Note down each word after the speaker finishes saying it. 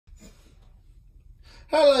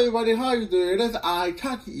Hello everybody, how you doing? It's I,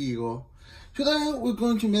 Taki Eagle. Today we're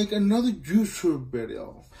going to make another YouTube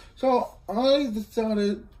video. So I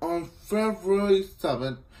decided on February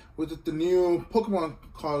 7th, which is the new Pokemon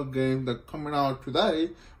card game that's coming out today,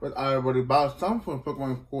 but I already bought some from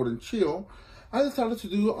Pokemon Sword and Shield. I decided to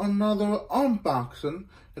do another unboxing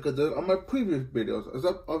like I did on my previous videos.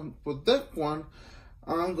 Except for this one,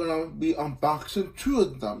 I'm gonna be unboxing two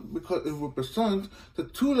of them because it represents the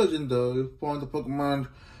two legendaries from the Pokemon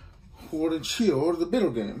Sword and Shield, the video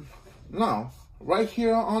game. Now, right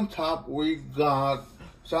here on top, we got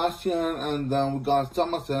Zacian and then we got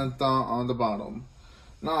Samacenta on the bottom.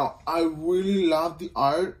 Now, I really love the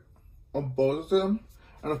art of both of them,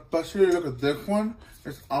 and especially look at this one.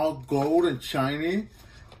 It's all gold and shiny.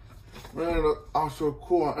 And also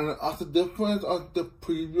cool. And that's the difference of the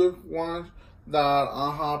previous ones that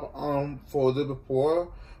I have folded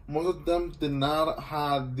before. Most of them did not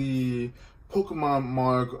have the Pokemon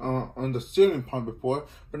mark on the steering part before,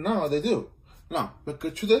 but now they do. Now, let's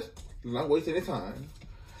get to this. Not waste any time,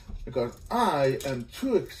 because I am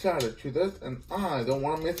too excited to this, and I don't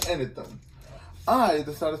want to miss anything. I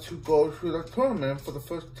decided to go to the tournament for the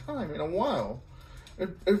first time in a while.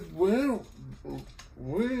 It's really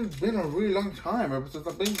been a really long time ever since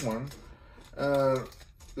the big one.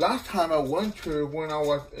 Last time I went to when I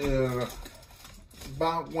was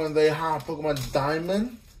back when they had Pokemon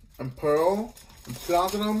Diamond and Pearl and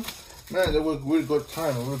Platinum. Man, it was a really good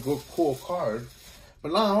time. It was a good, cool card.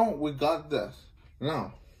 But now we got this.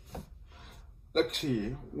 Now, let's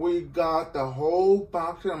see. We got the whole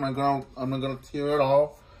box. I'm not gonna tear it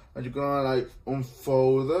off. I'm just gonna like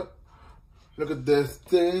unfold it. Look at this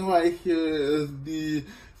thing right here is the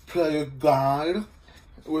player guide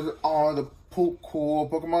with all the cool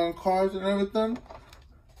Pokemon cards and everything.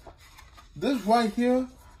 This right here,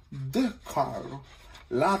 this card,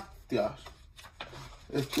 Latias,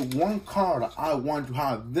 is the one card I want to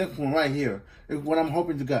have. This one right here is what I'm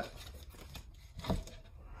hoping to get.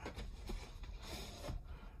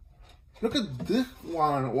 Look at this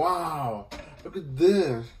one. Wow. Look at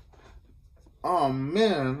this. Oh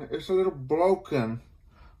man, it's a little broken.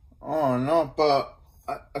 Oh no, but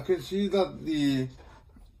I can see that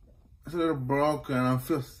it's a little broken. I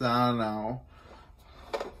feel sad now.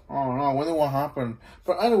 Oh no, I wonder what happened.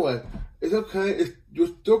 But anyway, it's okay. You're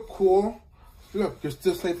still cool. Look, you're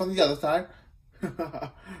still safe on the other side.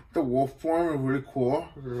 The wolf form is really cool.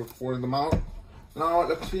 We're pulling them out. Now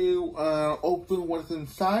let's see, open what's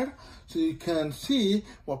inside so you can see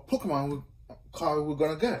what Pokemon card we're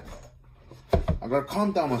gonna get. I gotta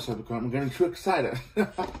calm down myself because I'm getting too excited.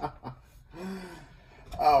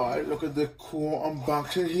 Alright, look at the cool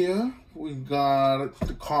unboxing here. We got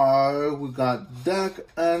the card, we got deck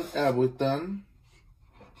and everything.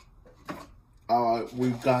 Alright, we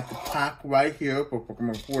got the pack right here for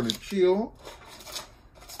Pokemon Sword and Shield.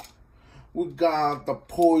 We got the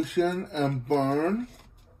poison and burn.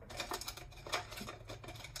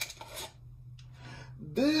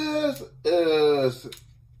 This is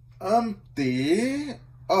empty.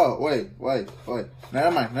 Oh, wait.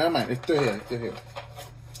 Never mind. It's still here.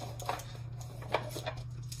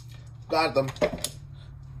 Got them.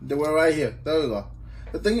 They were right here. There we go.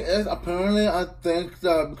 The thing is, apparently, I think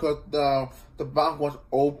that because the box was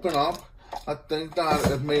open up, I think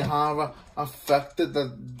that it may have affected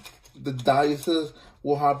the dices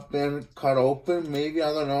will have been cut open. Maybe,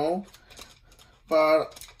 I don't know.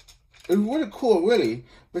 But it's really cool, really.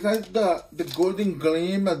 Besides the golden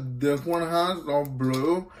gleam that this one has, all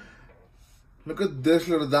blue. Look at this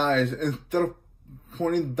little dice. Instead of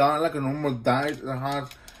pointing down like a normal dice, it has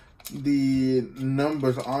the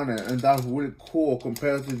numbers on it, and that's really cool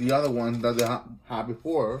compared to the other ones that they had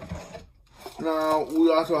before. Now we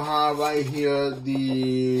also have right here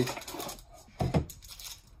the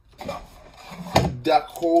deck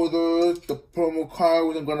holders, the promo card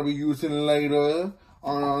which I'm gonna be using later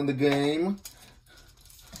on the game.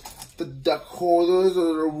 The deck holders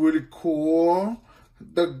are really cool.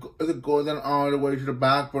 The golden all the way to the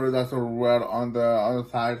back, but that's a red on the other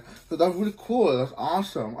side. So that's really cool. That's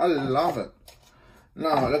awesome. I love it.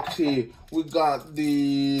 Now, let's see. We got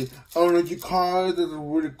the energy card. That's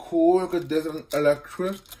really cool. Look at this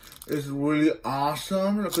electric. It's really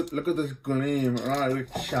awesome. Look at this gleam. Right,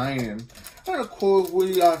 it's shining. And of course,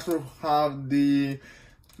 we also have the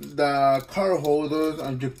card holders.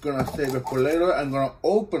 I'm just gonna save it for later. I'm gonna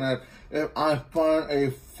open it if I find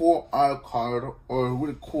a full art card or a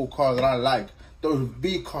really cool card that I like. Those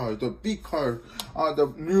B cards, the B cards are the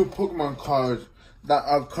new Pokemon cards that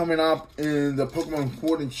are coming up in the Pokemon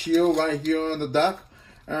Sword and Shield right here on the deck.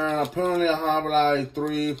 And apparently I have like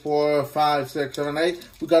 3, 4, 5, 6, 7, 8.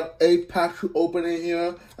 We got 8 packs to open in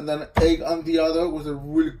here, and then 8 on the other, which is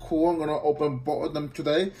really cool. I'm gonna open both of them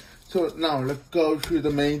today. So now let's go to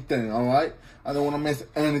the main thing, alright? I don't wanna miss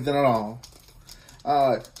anything at all.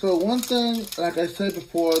 Alright, so one thing, like I said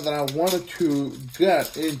before, that I wanted to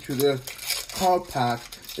get into this card pack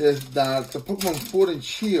is that the Pokemon Sword and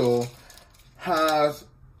Shield has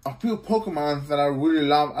a few Pokemon that I really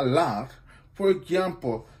love a lot. For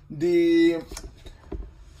example, the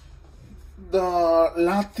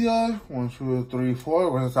Latias, 1, 2, 3,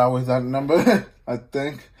 4, which is always that number, I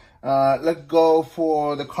think. Let's go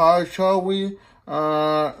for the card, shall we?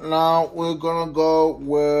 Now we're gonna go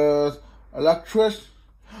with Electric.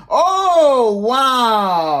 Oh,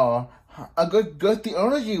 wow! I got the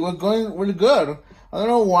energy. We're going really good. I don't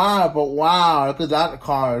know why, but wow, look at that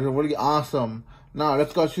card. It's really awesome. Now,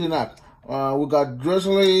 let's go to the next. We got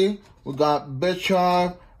Drizzly, we got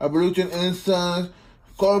Bitchar, Evolution Instance,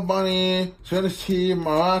 Gold Bunny, Tennessee,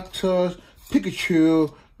 Maractus,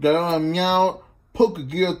 Pikachu, Galarian Meowth,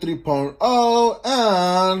 Pokegear 3.0,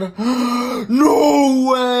 and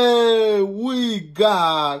no way! We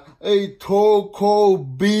got a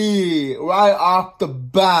Torkoal B right off the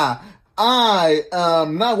bat. I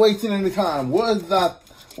am not wasting any time. What is that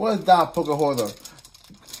Poké Holder?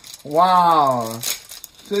 Wow.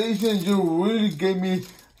 Station, you really gave me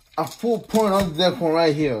a full point on this one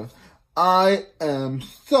right here. I am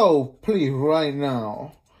so pleased right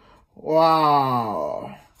now.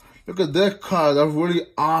 Wow. Look at this card. That's really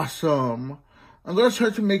awesome. I'm going to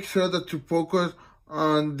try to make sure that you focus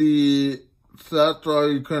on the set so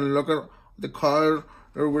you can look at the card.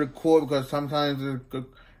 They're really cool because sometimes it could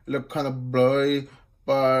look kind of blurry.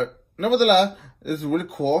 But nevertheless, it's really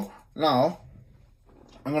cool. Now,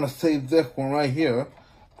 I'm going to save this one right here.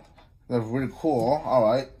 That's really cool.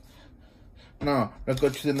 Alright. Now, let's go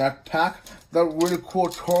to the next pack. That really cool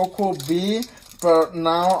Torkoal B. But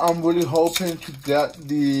now I'm really hoping to get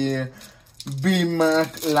the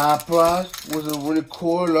B-Max Lapras, which is really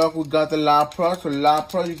cool. Look, we got the Lapras. So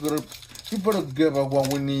Lapras, you better give us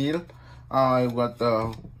what we need. I got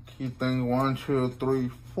the key thing 1, 2, 3,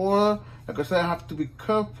 4. Like I said, I have to be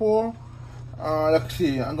careful. Let's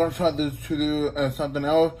see. I'm gonna try to do something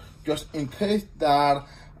else just in case that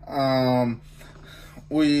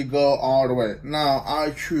we go all the way. Now I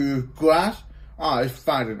choose Grass. It's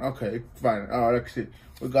fighting. Okay, fighting. Let's see.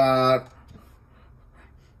 We got.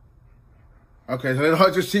 Okay, so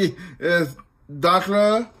what you see is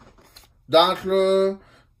Dottler,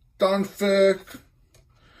 Stunfisk,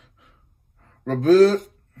 Reboot,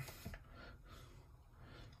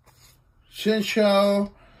 Chinchou,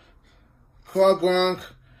 Quagrunk,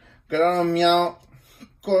 Galarian Meowth,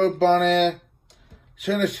 Gold Bunny,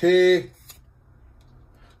 Tennessee,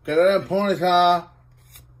 Galarian Ponyta,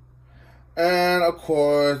 and of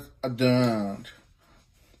course a Dund.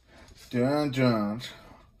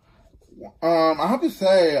 I have to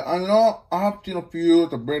say, I know I have seen a few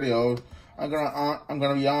of the videos. I'm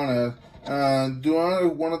gonna be honest. And Dund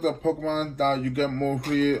is one of the Pokemon that you get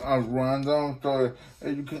mostly at random. So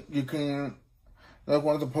you can. That's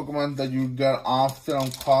one of the Pokemon that you get often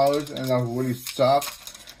on cards, and that really sucks.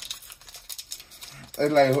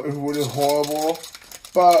 It's really horrible.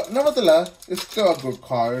 But nevertheless, it's still a good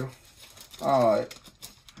card. Alright.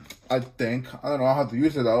 I think. I don't know how to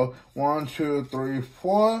use it though. 1, 2, 3,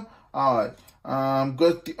 4. Alright.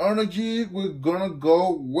 Got the energy. We're gonna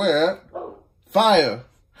go with Fire.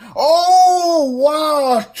 Oh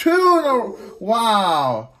wow! 2.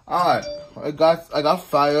 Wow. Alright. I got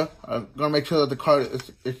Fire. I'm gonna make sure that the card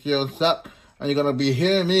is here set. And you're gonna be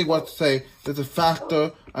hearing me what to say. This is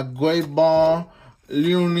Factor, a Great Ball,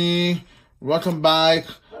 Looney, Rotten Bike,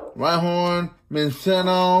 Rhyhorn,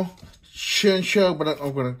 Mincino, Chinchou, but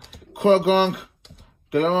I'm gonna Quagrunk,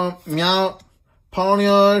 Galarian Meowth,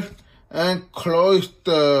 Ponyard, and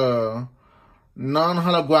Cloyster.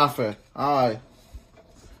 Non-holographic. Alright.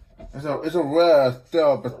 It's a rare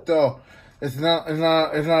still, but still it's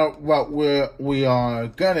not what we are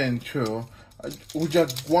getting to. We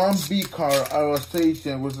just one B card out of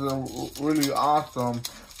station, which is really awesome.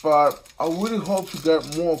 But I really hope to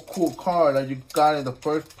get more cool cards that you got in the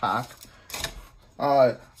first pack.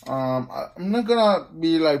 Alright, I'm not gonna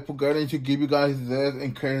be like forgetting to give you guys this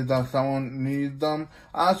in case that someone needs them.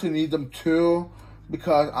 I actually need them too,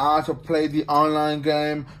 because I also play the online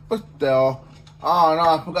game, but still. Oh no,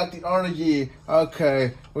 I forgot the energy.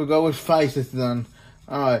 Okay, we'll go with Spices then.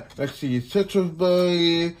 Alright, let's see. Citrus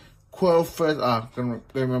Berry, Quillfish, I can't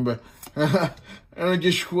remember.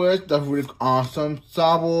 Energy Switch, that's really awesome.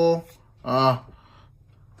 Sobble,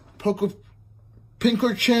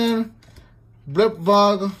 Pinkerton,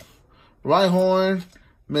 Blipbug, Rhyhorn,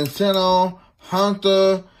 Mincino,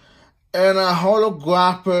 Hunter, and a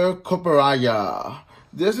holographic Copperaya.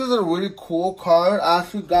 This is a really cool card. I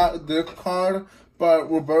actually got this card,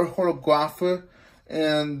 but reverse holographic,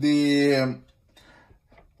 and the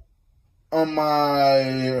on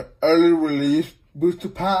my early release booster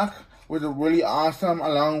pack, which is really awesome,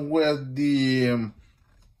 along with the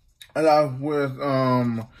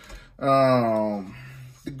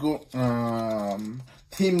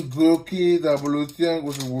Team Grookey, the evolution,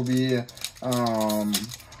 which will be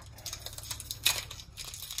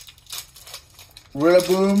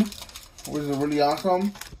Rillaboom, which is really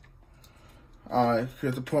awesome. Alright,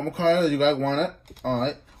 here's the promo card that you guys wanted.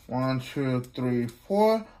 Alright, 1, 2, 3,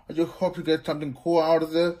 4. I just hope you get something cool out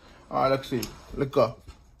of this. Alright, let's see. Let's go.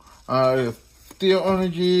 Alright, Steel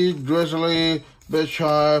Energy, Drizzly,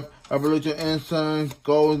 Bisharp, Evolution Instinct,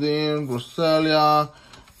 Golden, Roselia,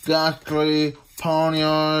 Ghastly,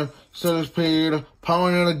 Pawniard, Silver Speed,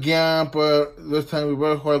 Pawniard again, but this time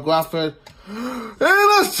reverse holographic.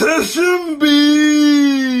 And Ascension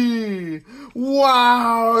B!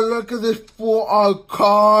 Wow, look at this full art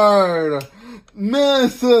card. Man,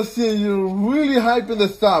 Ascension, you're really hyping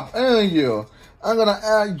this up, aren't you? I'm gonna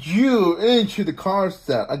add you into the card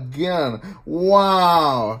set again.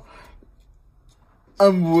 Wow.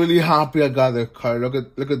 I'm really happy I got this card. Look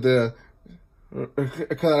at this.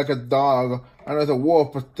 It's kind of like a dog. I know it's a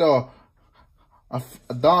wolf, but still, a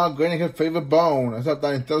dog getting his favorite bone. Except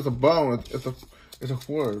that instead of a bone, it's a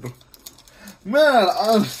word. Man,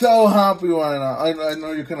 I'm so happy right now. I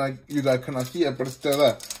know you guys cannot see it, but it's still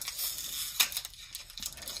there.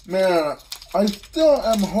 Man, I still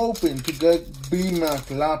am hoping to get B-Max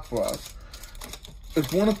Lapras.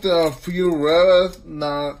 It's one of the few rares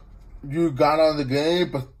that you got on the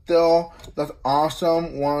game, but still, that's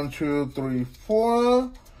awesome. 1, 2, 3,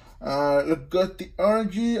 4. Let's get the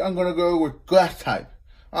energy. I'm gonna go with grass type.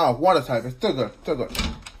 Water type. It's still good.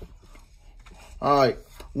 Alright.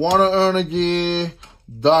 Water energy,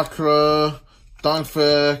 Darkra,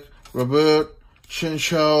 Dunkfish, Raboot,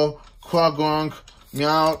 Chinchou, Quagrunk,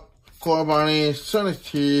 Meowth, Corbani,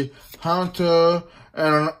 Sanity, Hunter,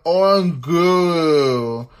 and an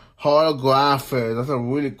Oranguru holographic. That's a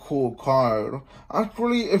really cool card.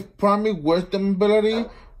 Actually, it's primary wisdom ability,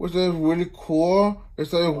 which is really cool.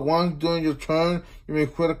 It's like once during your turn, you may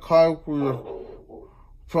create a card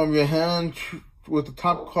from your hand with the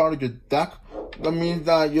top card of your deck. That means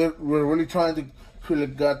that we're really trying to really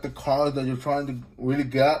get the cards that you're trying to really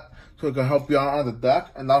get, so it can help you out on the deck,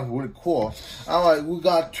 and that's really cool. Alright, we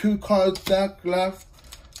got 2 cards deck left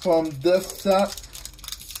from this set.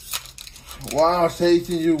 Wow,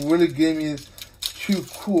 Satan, you really gave me 2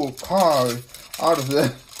 cool cards out of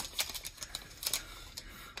this.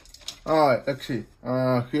 Alright, let's see.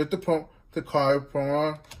 Here's the card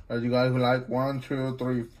promo that you guys would like. 1, 2,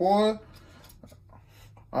 3, 4.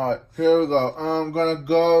 Alright, here we go. I'm gonna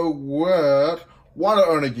go with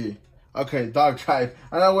Water Energy. Okay, Dark type.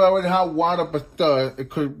 I know we already have water, but still, it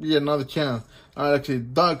could be another chance. Alright, let's see.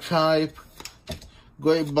 Dark type,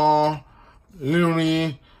 Great Ball,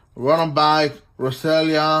 Looney, Run Bike,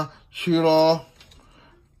 Roselia, Cheeto,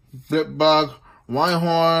 Blipbug,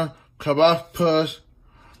 Rhyhorn, Clobopus,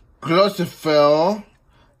 Glucifer,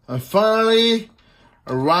 and finally,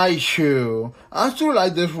 Raichu. I actually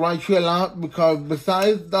like this Raichu a lot because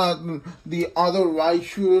besides that, the other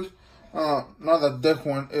Raichus, not that this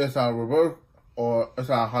one is a reverse or it's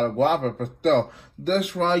a holographic, but still,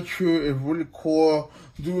 this Raichu is really cool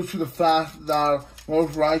due to the fact that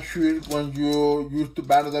most Raichu, when you used to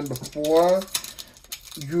battle them before,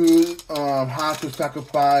 you have to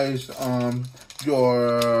sacrifice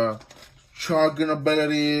your charging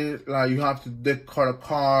ability. Like you have to discard a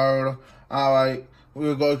card. Alright,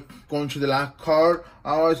 we're going to the last card.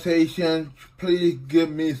 Our station, please give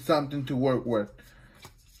me something to work with.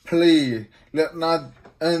 Please, let's not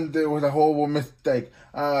end it with a horrible mistake.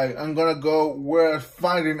 Alright, I'm gonna go with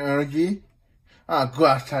Fighting Energy.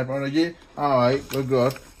 Grass type energy. Alright, we're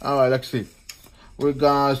good. Alright, let's see. We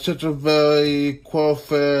got Citrusberry,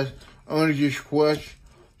 Quillfish, Energy Squish,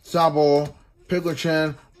 Sabo,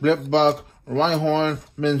 Pikachu, Blipbug, Rhyhorn,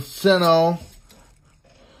 Mincino,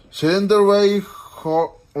 Cinderace,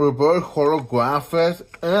 Reverse Holographic,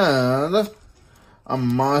 and a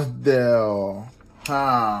Mudsdale.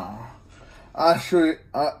 Actually,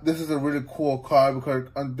 this is a really cool card because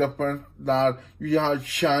it's different. That you have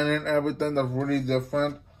shining and everything that's really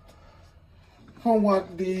different from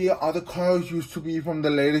what the other cards used to be from the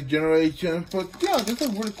latest generation. But yeah, this is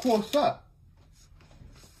a really cool set.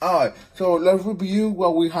 Alright, so let's review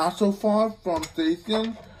what we have so far from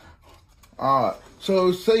Station. Alright,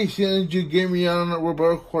 so Station, you give me an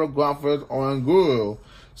reverse holographic on Google.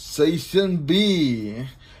 Station B,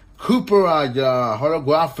 Cooperaja,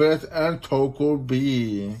 holographic and Toko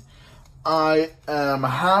B. I am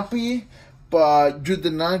happy, but you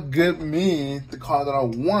did not give me the card that I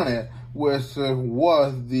wanted, which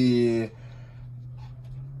was the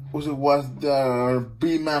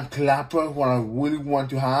B-Man Clapper, what I really want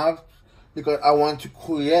to have, because I want to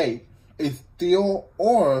create a steel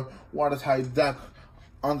or water type deck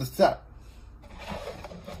on the set.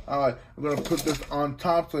 Alright, I'm gonna put this on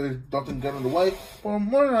top so it doesn't get in the way. But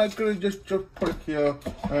more than likely, just put it here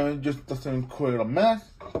and it just doesn't create a mess.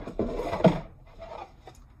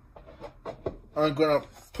 I'm gonna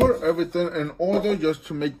put everything in order just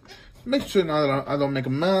to make sure now that I don't make a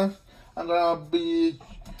mess. I'm gonna be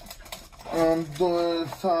doing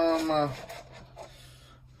some,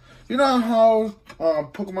 you know how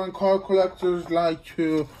Pokemon card collectors like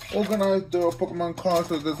to organize their Pokemon cards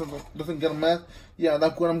so it doesn't get a mess? Yeah,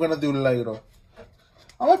 that's what I'm gonna do later.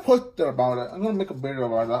 I'm gonna post there about it. I'm gonna make a video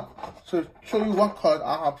about that. So show you what cards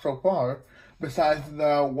I have so far, besides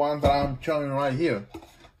the ones that I'm showing right here.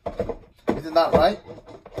 Isn't that right?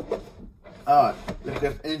 Alright, let's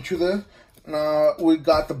get into this. Now we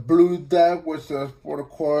got the blue deck, which is for the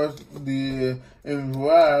course the in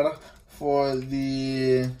red for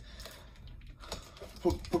the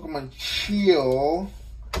Pokemon Shield.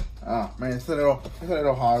 Ah man, it's a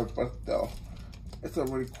little hard, but still, it's a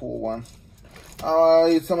really cool one.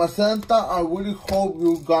 Alright, so Santa, I really hope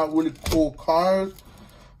you got really cool cards.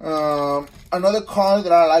 Another card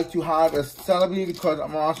that I like to have is Celebi, because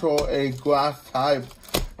I'm also a grass type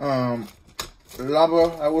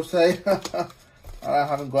lover, I would say. I like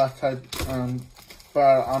having grass type,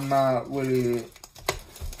 but I'm not really.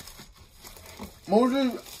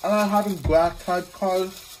 Mostly, I like having grass type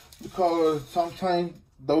cards because sometimes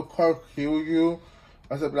those cards heal you.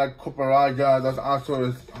 Except like Cooperaja, that's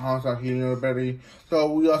also has a healing ability.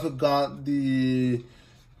 So we also got the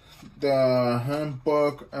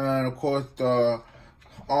handbook and of course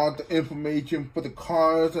all the information for the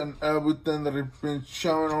cards and everything that has been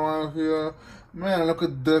shown around here. Man, look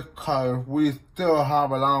at this card. We still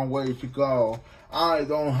have a long way to go. I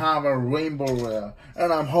don't have a rainbow rare,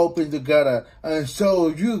 and I'm hoping to get it, and so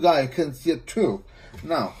you guys can see it too.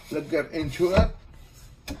 Now, let's get into it.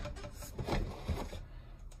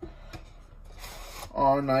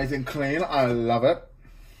 All nice and clean. I love it.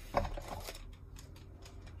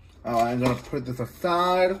 I'm gonna put this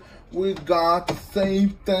aside. We got the same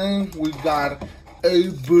thing. We got a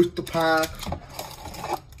booster pack.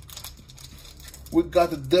 We got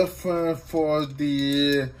the difference for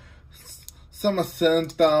the Summer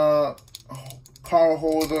Santa card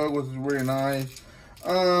holder, which is really nice.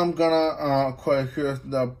 I'm gonna here's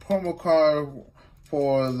the promo card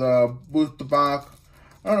for the booster pack.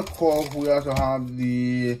 And of course, we also have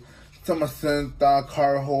the Summer Santa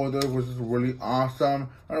card holder, which is really awesome.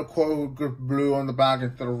 And of course, we get blue on the back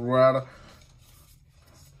instead of red.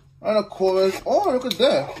 And of course, oh, look at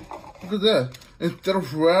this. Look at this. Instead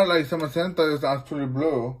of red, like Summer Santa, it's actually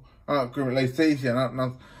blue. Like Station,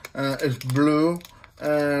 it's blue.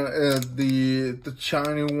 And the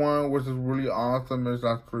shiny one, which is really awesome, is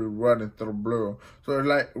actually red instead of blue. So it's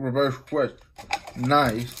like reverse switch.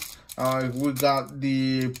 Nice. We got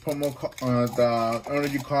the promo, the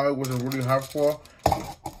energy card, which is really helpful.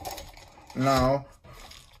 Now,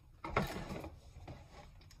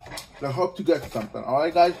 I hope to get something.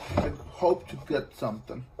 Alright, guys? I hope to get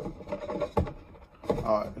something.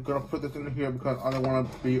 Alright, I'm gonna put this in here because I don't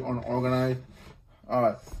want to be unorganized.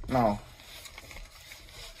 Alright, now,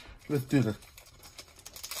 let's do this.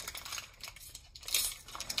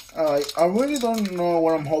 Alright, I really don't know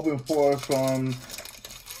what I'm hoping for from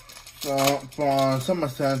Summer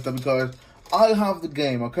Santa, because I have the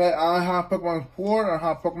game, okay? I have Pokemon 4 and I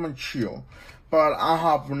have Pokemon Shield, but I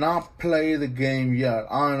have not played the game yet.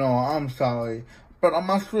 I know, I'm sorry, but I'm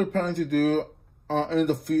actually planning to do in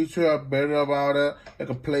the future a video about it, like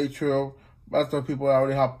a playthrough. That's what people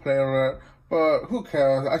already have played it, but who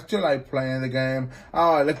cares? I still like playing the game.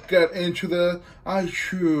 Alright, let's get into this. I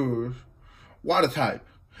choose water type.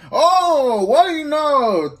 Oh, what do you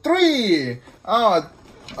know? 3. Alright,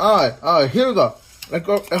 here we go. Let's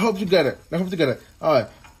go. I hope you get it. Alright.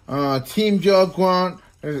 Team Joe Grunt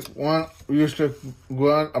is one useless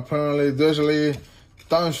grunt, apparently. Dursley,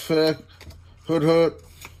 Dunsfick, Hood,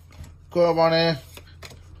 Corbani,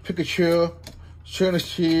 Pikachu,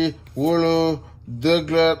 Trinity, Wooloo,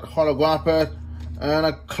 Diglett, Holographic, and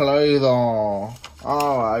a Claydol.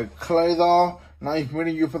 Alright, Claydol. Nice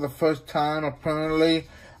meeting you for the first time, apparently.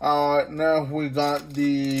 Alright, now we got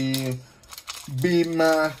the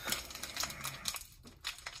B-Mac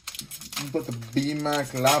put the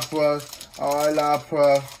B-Max Lapras. Alright,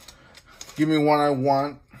 Lapras. Give me one I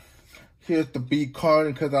want. Here's the B card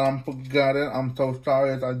in case I don't forget it. I'm so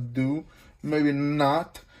sorry if I do. Maybe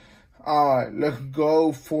not. Alright, let's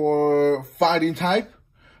go for fighting type.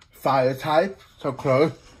 Fire type. So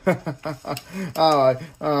close. Alright,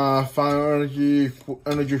 Fire Energy,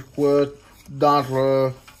 Energy Squid,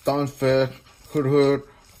 Dodger, Stunfisk, Hood,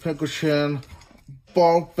 Pinklechin,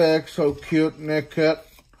 Ballbeck, so cute, Naked,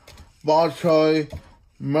 Ballchoy,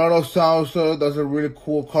 Metal Saucer, that's a really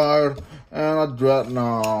cool card, and a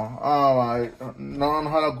Dreadnought. Alright,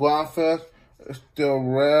 non-holographic, it's still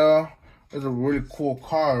rare. It's a really cool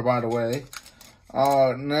card, by the way.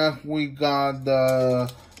 Next we got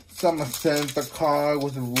the Summer Santa card,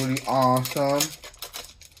 which is really awesome.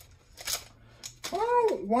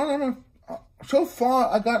 So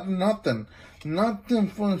far, I got nothing. Nothing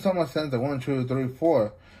from Summer Santa. 1, 2, 3,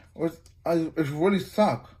 4. It's really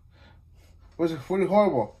suck. Which is really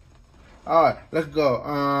horrible. Alright, let's go.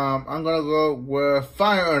 I'm gonna go with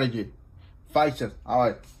Fire Energy. Fighters.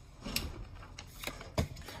 Alright.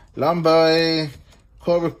 Lumberry,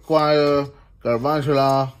 Corvus Squire,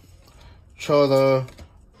 Garvantula, Chother,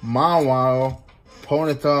 Mawile,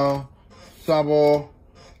 Ponyta, Sabo,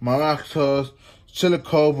 Maraxos,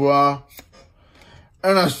 Silicobra,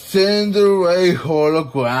 and a Cinderace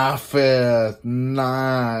holographic.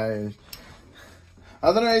 Nice.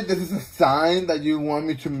 I don't know if this is a sign that you want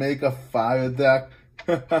me to make a fire deck.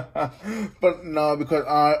 But no, because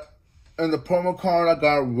in the promo card I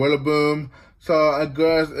got Rillaboom. So I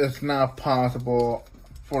guess it's not possible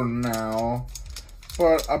for now.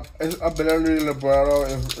 But ability libretto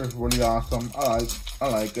is really awesome. I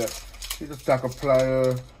like it. He's a soccer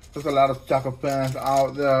player. There's a lot of soccer fans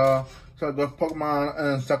out there. So the Pokemon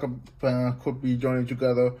and soccer fans could be joining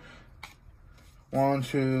together. 1,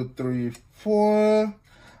 2, 3, 4.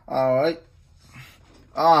 Alright.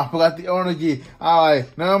 I forgot the energy.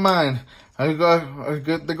 Alright, never mind. They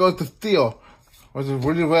go to Steel, which is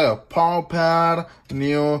really rare. Palm Pad,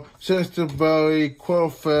 Neo, Sisterberry,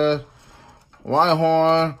 Quillfish,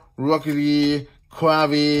 Whitehorn, Rockety,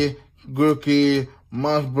 Krabby, Grookey,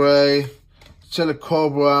 Musbray,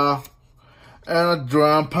 Silicobra, and a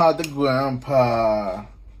Grandpa the Grandpa.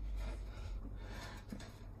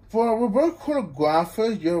 For a reverse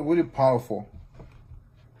holographic, you're really powerful.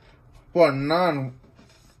 For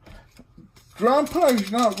Grandpa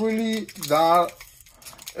is not really that.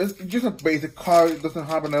 It's just a basic card. It doesn't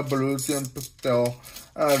have an evolution, but still.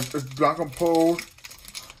 It's Dragon Pose.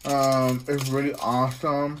 It's really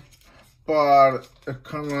awesome, but it's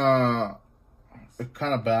kinda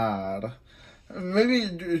bad. Maybe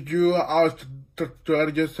you are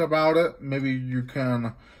strategist about it. Maybe you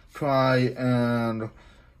can try and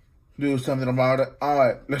do something about it.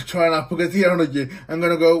 Alright, let's try not to forget the energy. I'm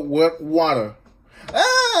gonna go with water.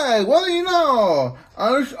 Hey, what do you know?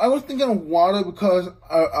 I was thinking water because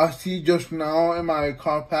I see just now in my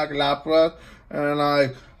compact Lapras,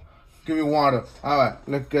 and give me water. Alright,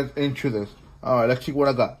 let's get into this. Alright, let's see what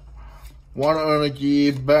I got. Water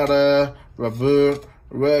Energy, Better, Reboot,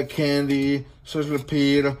 Red Candy,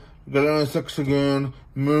 Sizzlipede, Galarian Sexagoon,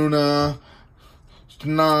 Muna,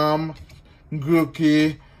 Snom,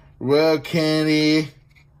 Grookey, Red Candy,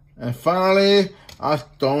 and finally, a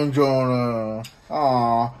Stone Journal.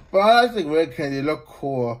 Aww, but I think Red Candy look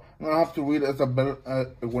cool. I'm gonna have to read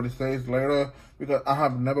what it says later, because I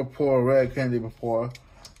have never poured Red Candy before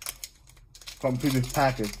from previous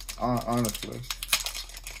package, honestly.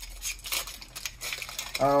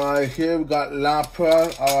 Alright, here we got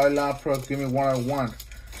Lapras. Alright, Lapras, give me one I want.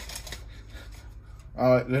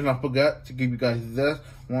 Alright, let's not forget to give you guys this.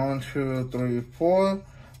 1, 2, 3, 4.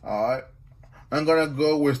 Alright, I'm gonna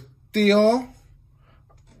go with Steel.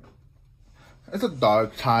 It's a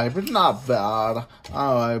dark type, it's not bad.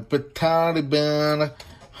 Alright, Vitality Band,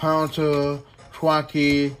 Hunter,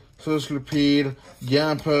 Twaki, Sizzlipede,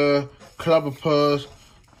 Yamper, Clubberpuss,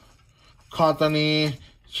 Cottony,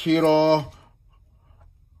 Cheeto,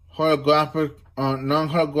 holographic,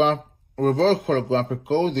 non-holographic, reverse holographic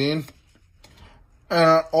Golden,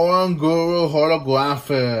 and Oranguru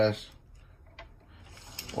holographic.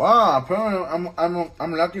 Wow, apparently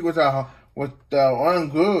I'm lucky with the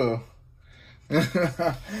Oranguru.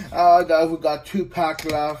 Alright guys, we got 2 packs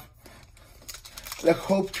left. Let's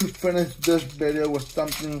hope to finish this video with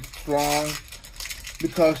something strong,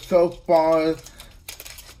 because so far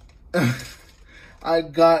I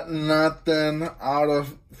got nothing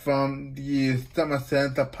from the Summer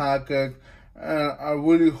Santa package, and I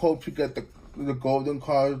really hope to get the golden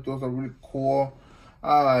cards. Those are really cool.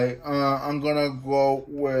 Alright, I'm gonna go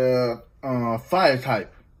with fire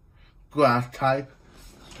type, grass type.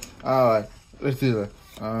 Alright, let's do this.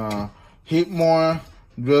 Heatmore,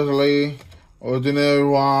 Drizzly, Ordinary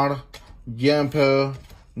Rod, Yamper,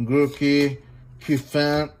 Grookey,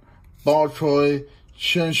 Kifant, Baltroy,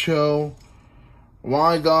 Shinsho,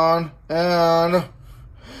 Rhydon, and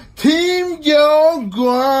Team Yo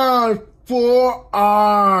Grand for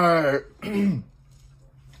art.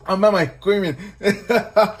 I'm at my screaming.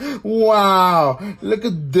 Wow, look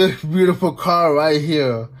at this beautiful card right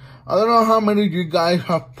here. I don't know how many of you guys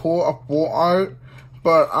have pulled a full art,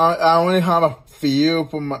 but I only have a few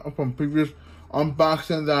from previous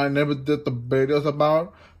unboxings that I never did the videos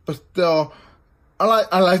about. But still,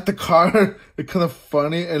 I like the card. It's kind of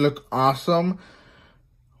funny. It looks awesome.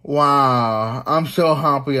 Wow, I'm so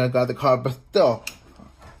happy I got the card. But still,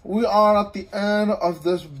 we are at the end of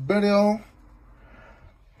this video.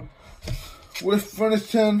 We're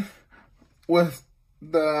finishing with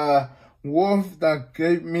the wolf that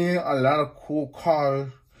gave me a lot of cool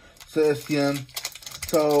cards, Celestian.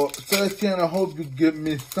 So, Celestian, I hope you give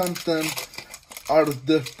me something out of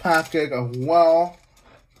this package as well.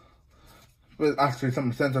 But actually,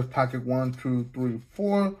 some sense of package 1, 2, 3,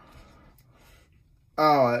 4.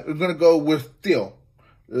 Alright, we're gonna go with Steel,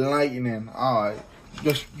 Lightning. Alright,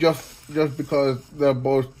 just because they're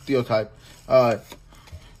both Steel type. Alright,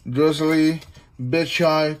 Drizzly,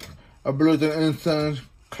 Bitchite, Ablution Incense,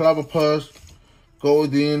 Clobbopus,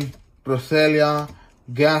 Goldeen, Roselia,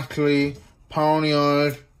 Ghastly,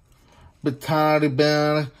 Pawniard, Vitality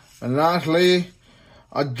Band, and lastly,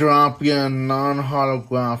 a Drapion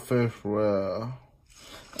non-holographic rare.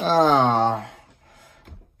 I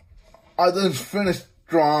didn't finish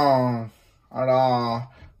strong at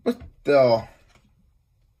all, but still,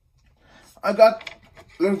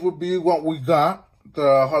 this would be what we got. The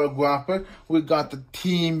holographic. We got the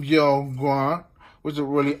Team Yo Grunt, which is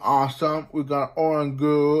really awesome. We got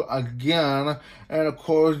Orangu again, and of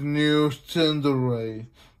course, new Cinderace.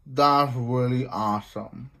 That's really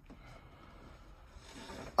awesome.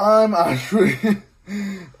 I'm actually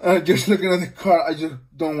just looking at the card. I just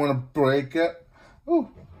don't want to break it. Ooh,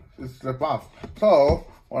 it slipped off. So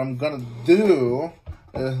what I'm gonna do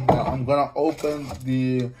is I'm gonna open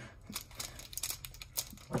the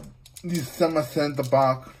semi-center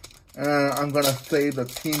box, and I'm gonna save the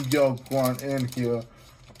Team Yo Grunt in here,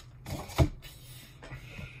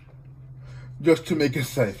 just to make it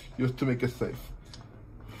safe.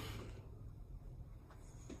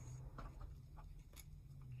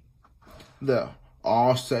 There,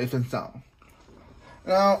 all safe and sound.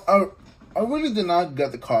 Now, I really did not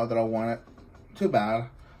get the card that I wanted. Too bad,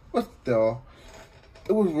 but still,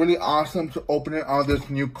 it was really awesome to open it all these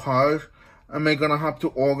new cards. I'm gonna have to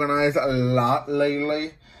organize a lot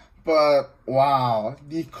lately, but wow,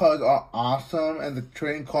 these cards are awesome, and the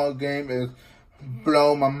trading card game is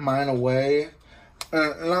blowing my mind away.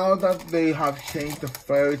 And now that they have changed the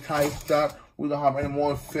fairy type stuff, we don't have any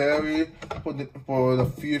more fairy for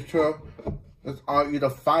the future. It's either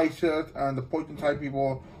fighters and the poison type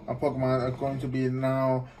people and Pokemon are going to be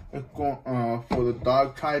now for the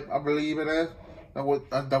dog type, I believe it is.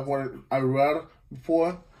 That's what I read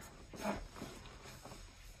before.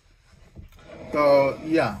 So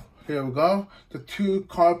yeah, here we go. The 2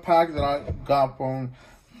 card packs that I got from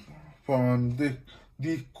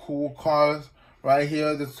these cool cards right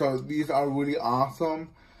here. So these are really awesome.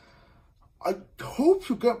 I hope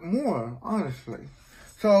to get more, honestly.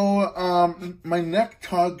 So my next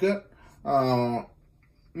target,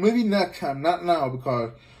 maybe next time, not now,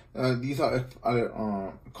 because these are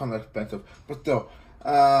kind of expensive. But still,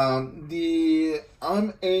 I'm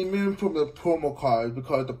aiming for the promo cards,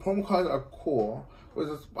 because the promo cards are cool. Which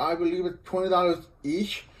is, I believe it's $20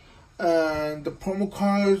 each, and the promo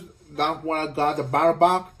cards, that's what I got. The battle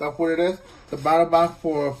box, that's what it is. The battle box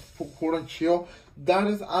for Sword and Shield. That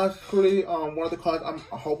is actually one of the cards I'm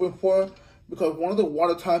hoping for, because one of the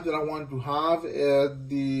water types that I want to have is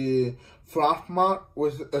the Frostmont,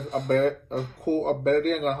 which is a cool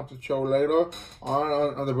ability I'm gonna have to show later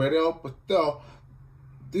on the video. But still,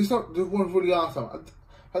 this one's really awesome.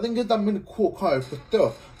 I didn't get that many cool cards, but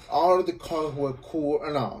still, all of the cards were cool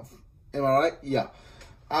enough. Am I right? Yeah.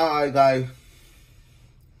 Alright, guys.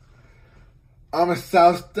 I'm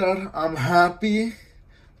exhausted. I'm happy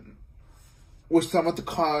with some of the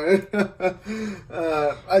cards.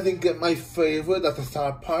 I didn't get my favorite. That's the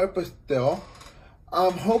sad part, but still,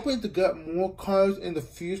 I'm hoping to get more cards in the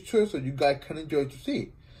future so you guys can enjoy to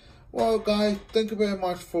see. Well, guys, thank you very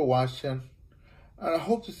much for watching, and I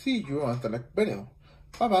hope to see you on the next video.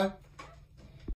 Bye-bye.